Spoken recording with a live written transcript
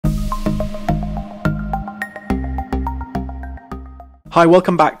Hi,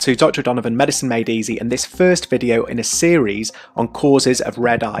 welcome back to Dr. O'Donovan Medicine Made Easy and this first video in a series on causes of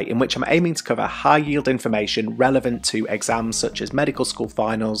red eye, in which I'm aiming to cover high yield information relevant to exams such as medical school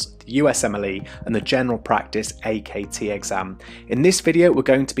finals, the USMLE and the general practice AKT exam. In this video we're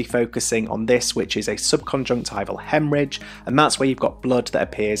going to be focusing on this, which is a subconjunctival hemorrhage, and that's where you've got blood that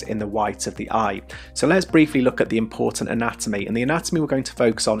appears in the white of the eye. So let's briefly look at the important anatomy, and the anatomy we're going to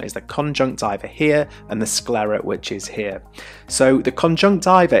focus on is the conjunctiva here and the sclera, which is here. So the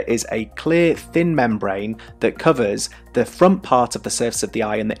conjunctiva is a clear, thin membrane that covers the front part of the surface of the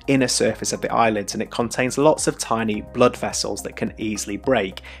eye and the inner surface of the eyelids, and it contains lots of tiny blood vessels that can easily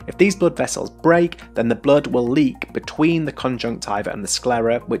break. If these blood vessels break, then the blood will leak between the conjunctiva and the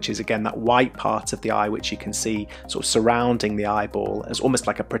sclera, which is again that white part of the eye which you can see sort of surrounding the eyeball as almost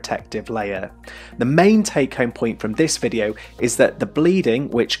like a protective layer. The main take-home point from this video is that the bleeding,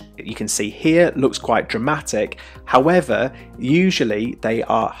 which you can see here, looks quite dramatic. However, usually they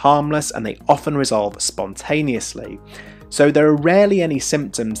are harmless and they often resolve spontaneously. So there are rarely any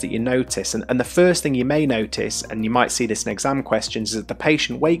symptoms that you notice, and the first thing you may notice, and you might see this in exam questions, is that the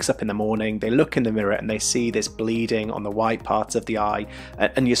patient wakes up in the morning, they look in the mirror and they see this bleeding on the white part of the eye,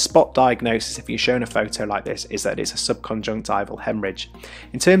 and your spot diagnosis, if you're shown a photo like this, is that it's a subconjunctival hemorrhage.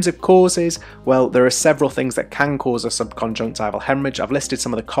 In terms of causes, well, there are several things that can cause a subconjunctival hemorrhage. I've listed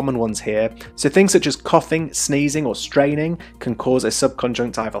some of the common ones here. So things such as coughing, sneezing or straining can cause a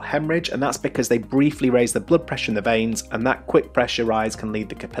subconjunctival hemorrhage, and that's because they briefly raise the blood pressure in the veins, and that quick pressure rise can lead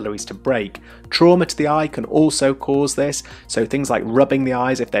the capillaries to break. Trauma to the eye can also cause this, so things like rubbing the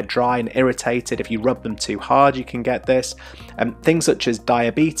eyes if they're dry and irritated, if you rub them too hard you can get this. Things such as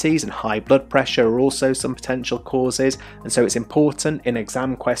diabetes and high blood pressure are also some potential causes, and so it's important in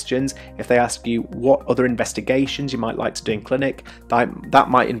exam questions, if they ask you what other investigations you might like to do in clinic, that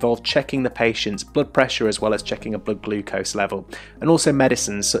might involve checking the patient's blood pressure as well as checking a blood glucose level. And also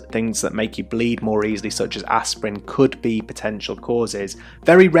medicines, things that make you bleed more easily such as aspirin, could be potential causes.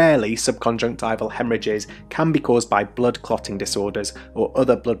 Very rarely subconjunctival hemorrhages can be caused by blood clotting disorders or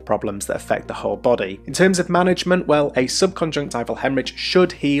other blood problems that affect the whole body. In terms of management, well, a subconjunctival hemorrhage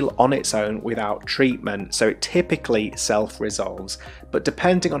should heal on its own without treatment, so it typically self-resolves, but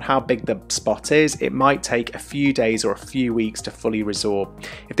depending on how big the spot is, it might take a few days or a few weeks to fully resorb.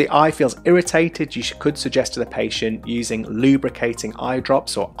 If the eye feels irritated, you could suggest to the patient using lubricating eye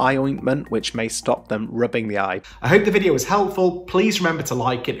drops or eye ointment, which may stop them rubbing the eye. I hope the video was helpful. Please remember to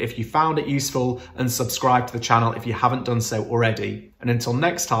like it if you found it useful, and subscribe to the channel if you haven't done so already. And until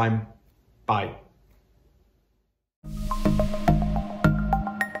next time, bye.